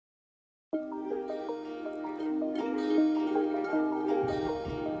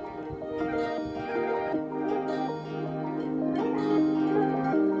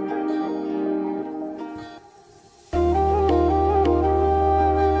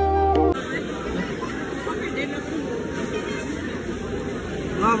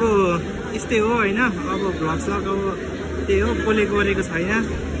अब यस्तै हो हैन अब भ्लग सक अब त्यही हो बोलेको छैन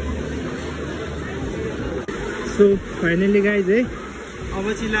सो फाइनली गाइज है अब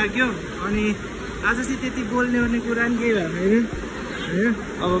चाहिँ लाग्यो अनि आज चाहिँ त्यति बोल्ने ओर्ने कुरा नि केही भएन हैन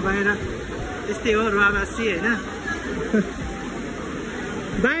अब बाहिर त्यस्तै हो रुवाबासी हैन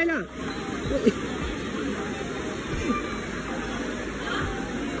बाहिर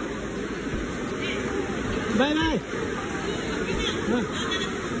बाई बाई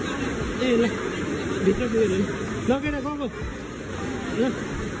ए ल भित्र पुगेर लगेर गएको ल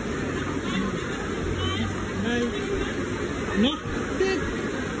बाई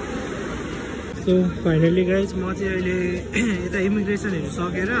सो फाइनली गाइज म चाहिँ अहिले यता इमिग्रेसनहरू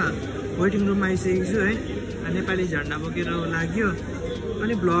सकेर वेटिङ रुममा आइसकेको छु है नेपाली झन्डा बोकेर लाग्यो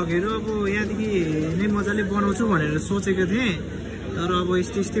अनि भ्लगहरू अब यहाँदेखि नै मजाले बनाउँछु भनेर सोचेको थिएँ तर अब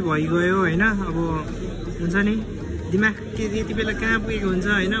यस्तै भइगयो होइन अब हुन्छ नि दिमाग के यति बेला कहाँ पुगेको हुन्छ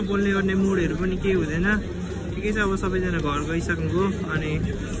होइन बोल्ने गर्ने मुडहरू पनि केही हुँदैन ठिकै छ अब सबैजना घर गइसक्नुभयो अनि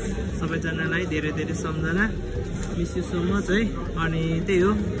सबैजनालाई धेरै धेरै सम्झना मिस यू सो मच है अनि त्यही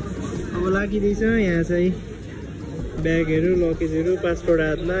हो अब लागिरहेछ यहाँ चाहिँ ब्यागहरू लगेजहरू पासपोर्ट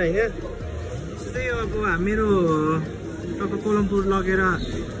हातमा होइन त्यस्तै हो अब मेरो टक्क कोलम्पुर लगेर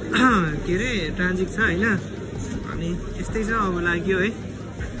के अरे ट्रान्जिट छ होइन अनि यस्तै छ अब लाग्यो है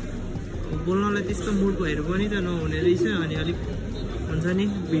बोल्नलाई त्यस्तो मुडहरू पनि त नहुने रहेछ अनि अलिक हुन्छ नि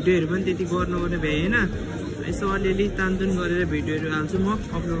भिडियोहरू पनि त्यति गर्नुपर्ने भएन यसो अलिअलि तानतुन गरेर भिडियोहरू हाल्छु म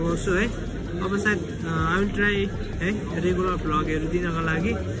अपलोड गर्छु है अब सायद आई विल ट्राई है रेगुलर भ्लगहरू दिनको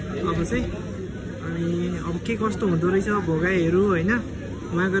लागि अब चाहिँ अनि अब के कस्तो हुँदो रहेछ भोगाइहरू होइन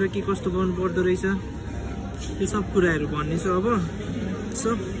वहाँ गएर के कस्तो गर्नु पर्दो रहेछ त्यो सब कुराहरू भन्नेछु अब सो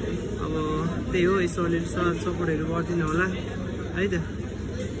अब त्यही हो यसो अलिअलि सपोर्टहरू गरिदिनु होला है त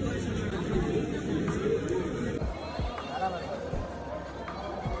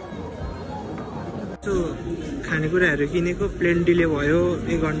खानेकुराहरू किनेको प्लेन डिले भयो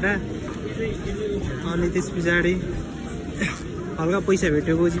 1 घन्टा अनि त्यस पछाडि हल्का पैसा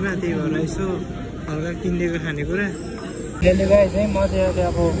भेट्यो गोजीमा त्यही भएर यसो हल्का किनिदिएको खानेकुरा त्यसले गर्दा चाहिँ म चाहिँ अहिले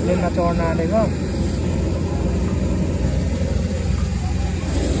अब प्लेनमा चढ्न आँटेको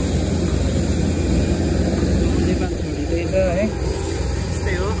नेपाल छोडिँदैछ है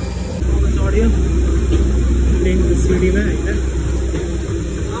त्यस्तै हो अब चढ्यो प्लेनको सिडीमा होइन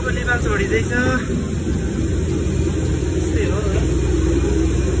अब नेपाल छोडिँदैछ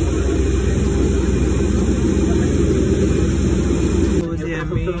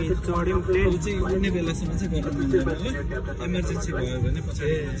चढ्यौँ प्लेन चाहिँ उड्ने बेलासम्म चाहिँ गर्नु इमर्जेन्सी भयो भने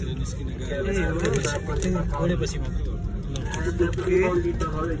पछाडि मान्छेले निस्किन उडेपछि मात्रै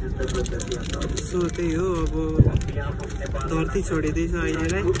सो त्यही हो अब धरती छोडिँदैछ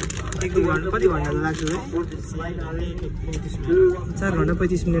अहिलेलाई 1-2 घन्टा कति घन्टा लाग्छ है 4 घन्टा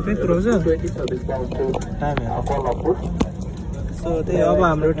 35 मिनटमै पुऱ्याउँछ सो त्यही अब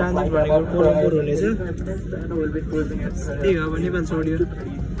हाम्रो ट्रान्जिट भनेको कोलम्बुर हुनेछ त्यही हो अब नेपाल छोड्यो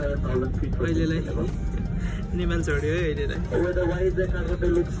अहिलेलाई नेपाल छोड्यो है अहिलेलाई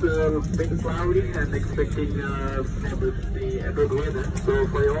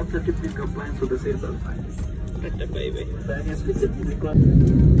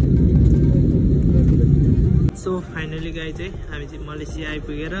सो फाइनली गाई चाहिँ हामी चाहिँ मलेसिया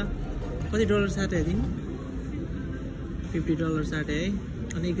आइपुगेर कति डलर साट्यो दिनु $50 साटे है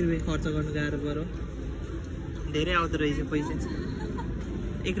अनि 1 रुपियाँ खर्च गर्नु गाह्रो पऱ्यो धेरै आउँदो रहेछ पैसा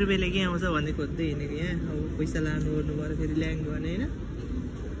 1 रुपियाँले के आउँछ भन्ने खोज्दै हिँडेको यहाँ अब पैसा लानु ओर्नु पऱ्यो फेरि ल्याङ भने होइन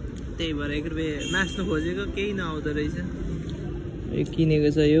त्यही भएर 1 रुपियाँ नाच्नु खोजेको केही नआउँदो रहेछ किनेको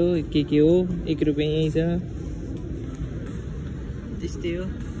छ यो के हो 1 रुपियाँ यहीँ छ त्यस्तै हो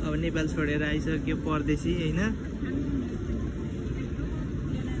अब नेपाल छोडेर आइसक्यो परदेशी होइन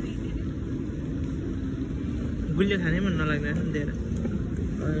गुलियो खानै मन नलाग्ने धेरै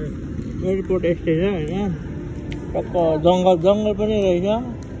एयरपोर्ट यस्तै छ होइन टक्क जङ्गल पनि रहेछ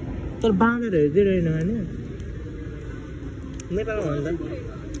तर बाँदरहरू चाहिँ रहेन होइन नेपालमा भन्दा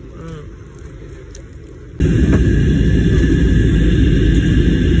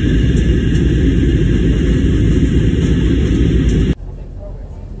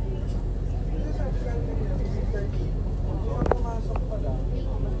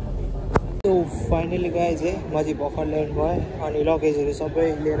फाइनली गाइज है म चाहिँ भर्खर ल्यान्ड भएँ अनि लगेजहरू सबै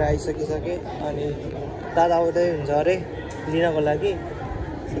लिएर आइसकिसकेँ अनि दादा आउँदै हुन्छ अरे लिनको लागि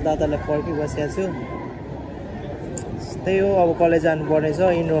दादालाई पर्खिबसेको छु त्यही हो अब कलेज जानुपर्ने छ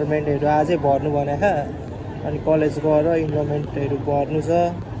इनरोलमेन्टहरू आजै भर्नु भनेको अनि कलेज गएर इनरोलमेन्टहरू भर्नु छ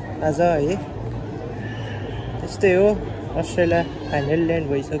आज है त्यस्तै हो अस्ट्रेलिया फाइनल ल्यान्ड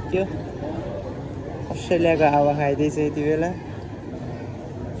भइसक्यो अस्ट्रेलियाको हावा खाइदिएछ यति बेला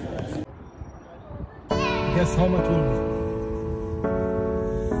यहाँ सहमत हुनु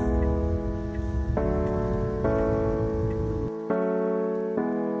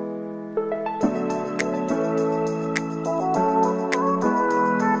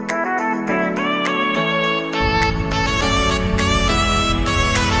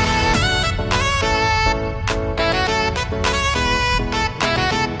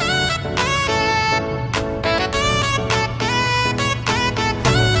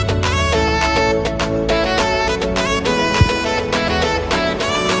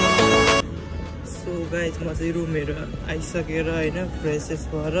गाइज म चाहिँ रुमहरू आइसकेर होइन फ्रेसेस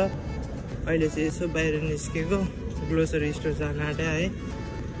भएर अहिले चाहिँ यसो बाहिर निस्केको ग्रोसरी स्टोर जान आँट्यो है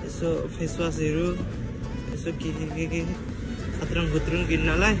यसो फेसवासहरू यसो के खत्रङ खुत्रुङ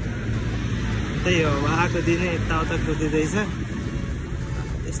किन्नलाई त्यही हो आएको दिनै यताउता कुदिँदैछ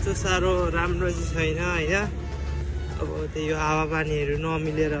यस्तो साह्रो राम्रो चाहिँ छैन होइन अब त्यही हो हावापानीहरू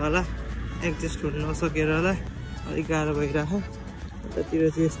नमिलेर होला एडजस्ट हुन नसकेर होला अलिक गाह्रो भइरहेको यतातिर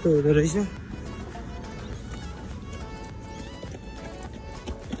चाहिँ यस्तो हुँदो रहेछ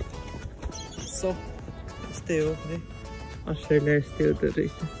यस्तै हो है अस्ट्रेलिया यस्तै हुँदो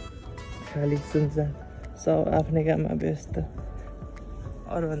रहेछ खालि सुनसान सब आफ्नै काममा व्यस्त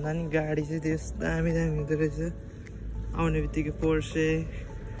अरूभन्दा नि गाडी चाहिँ त्यस दामी हुँदो रहेछ आउने बित्तिकै पोर्से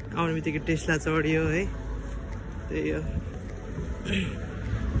आउने बित्तिकै टेस्ला चढ्यो है त्यही हो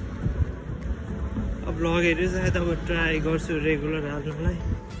अब भ्लगहरू सायद अब ट्राई गर्छु रेगुलर हाल्नुलाई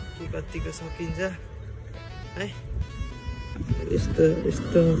के कतिको सकिन्छ है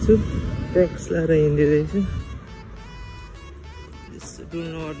यस्तो छु ट्रक्स लाएर हिँडिरहेछु यसो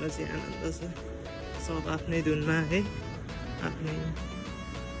डुल्नु ओर्नु चाहिँ आनन्द छ सब आफ्नै धुनमा है आफ्नै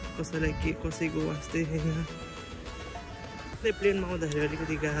कसैलाई के कसैको वास्तै छैन प्लेनमा आउँदाखेरि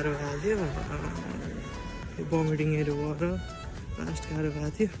अलिकति गाह्रो भएको थियो भमिटिङहरू भएर लास्ट गाह्रो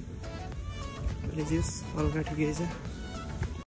भएको थियो अहिले चाहिँ हल्का ठिकै छ